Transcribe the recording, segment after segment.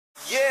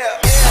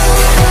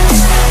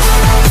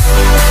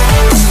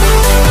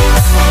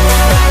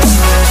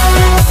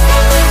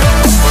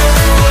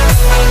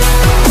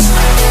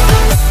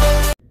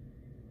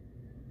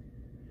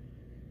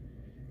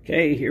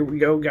Okay, here we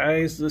go,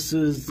 guys. This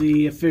is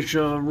the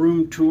official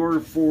room tour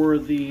for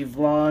the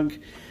vlog.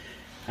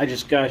 I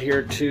just got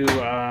here to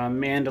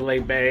Mandalay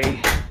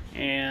Bay,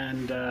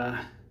 and I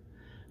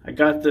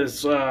got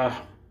this room.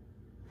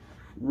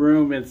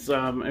 It's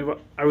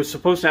I was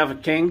supposed to have a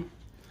king,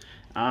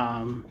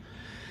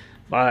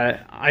 but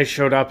I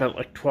showed up at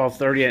like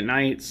 12:30 at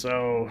night,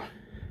 so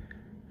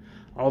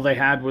all they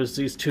had was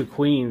these two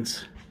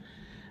queens.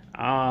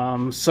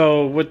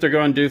 So what they're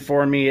going to do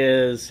for me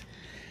is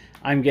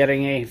I'm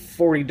getting a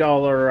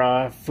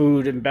 $40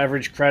 food and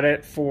beverage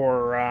credit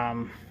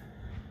for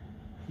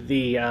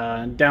the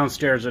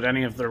downstairs at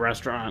any of the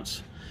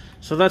restaurants.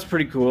 So that's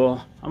pretty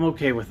cool. I'm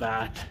okay with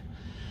that.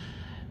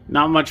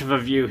 Not much of a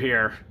view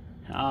here.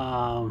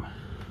 Yeah,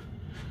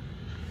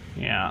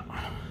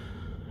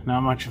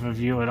 not much of a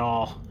view at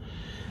all.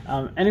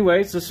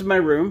 Anyways, this is my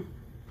room.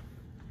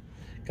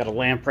 Got a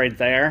lamp right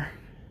there.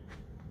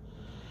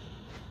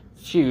 A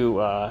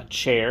few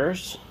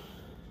chairs.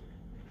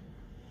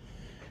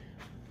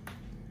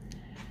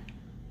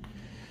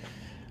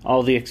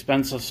 All the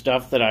expensive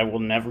stuff that I will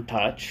never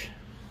touch.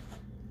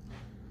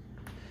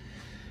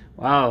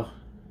 Wow,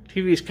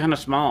 TV's kind of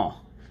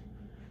small.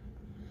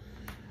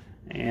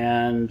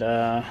 And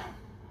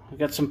we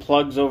got some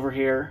plugs over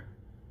here.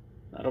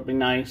 That'll be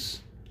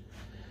nice.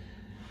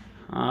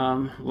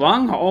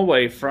 Long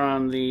hallway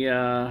from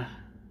the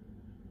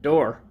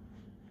door.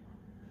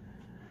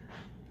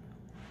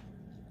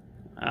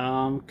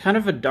 Kind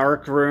of a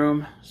dark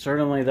room.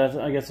 Certainly,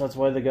 I guess that's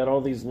why they got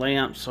all these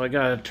lamps. So I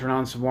gotta turn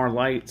on some more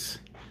lights.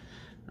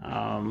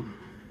 Let's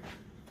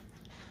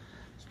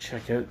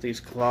check out these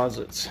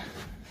closets.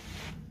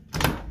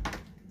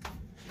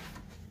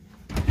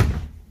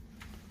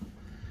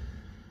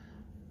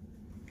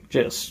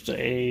 Just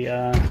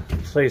a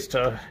place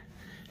to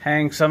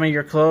hang some of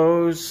your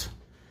clothes.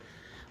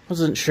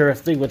 Wasn't sure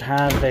if they would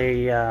have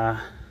a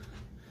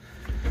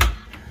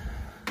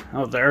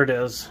oh, there it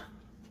is.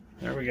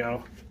 There we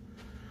go.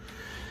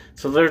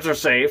 So there's our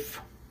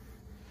safe.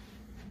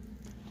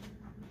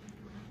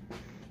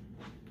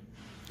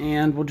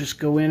 And we'll just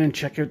go in and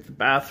check out the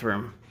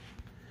bathroom.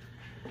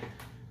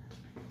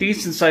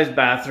 Decent sized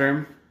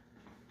bathroom.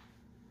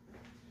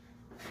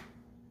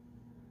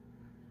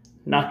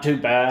 Not too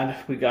bad.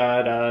 We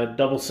got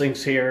double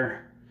sinks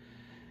here.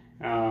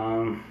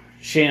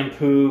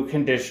 Shampoo,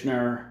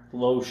 conditioner,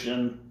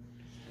 lotion.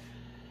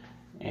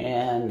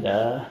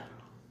 And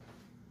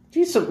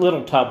decent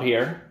little tub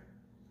here.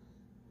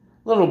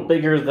 A little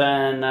bigger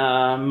than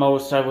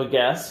most, I would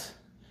guess.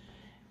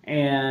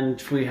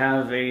 And we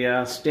have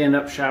a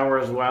stand-up shower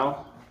as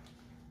well.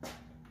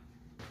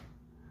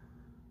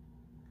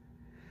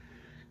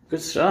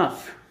 Good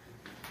stuff.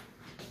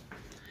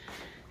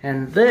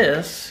 And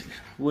this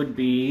would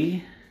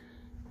be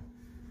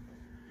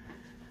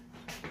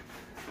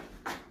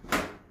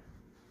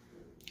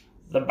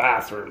the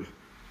bathroom.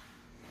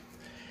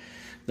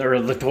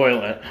 Or the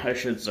toilet, I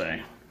should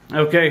say.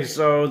 Okay,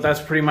 so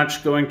that's pretty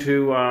much going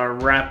to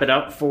wrap it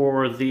up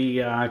for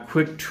the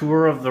quick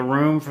tour of the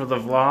room for the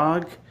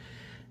vlog.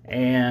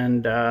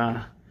 And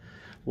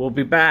we'll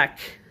be back